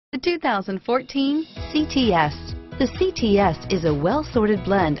The 2014 CTS. The CTS is a well-sorted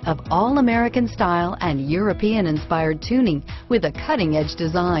blend of all-American style and European-inspired tuning with a cutting-edge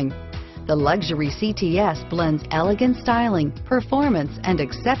design. The luxury CTS blends elegant styling, performance, and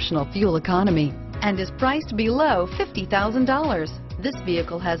exceptional fuel economy, and is priced below $50,000. This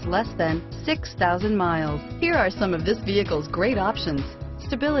vehicle has less than 6,000 miles. Here are some of this vehicle's great options: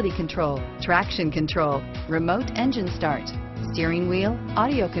 stability control, traction control, remote engine start, steering wheel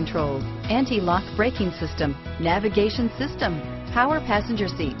audio controls, anti-lock braking system, navigation system, power passenger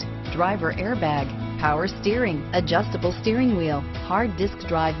seat, driver airbag, power steering, adjustable steering wheel, hard disk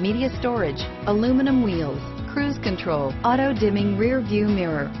drive media storage, aluminum wheels, cruise control, auto dimming rear view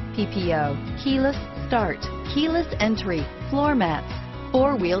mirror, PPO, keyless start, keyless entry, floor mats,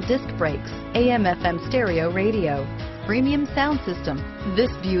 four-wheel disc brakes, AM/FM stereo radio, premium sound system.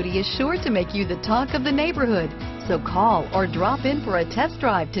 This beauty is sure to make you the talk of the neighborhood. So call or drop in for a test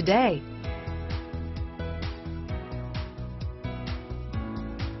drive today.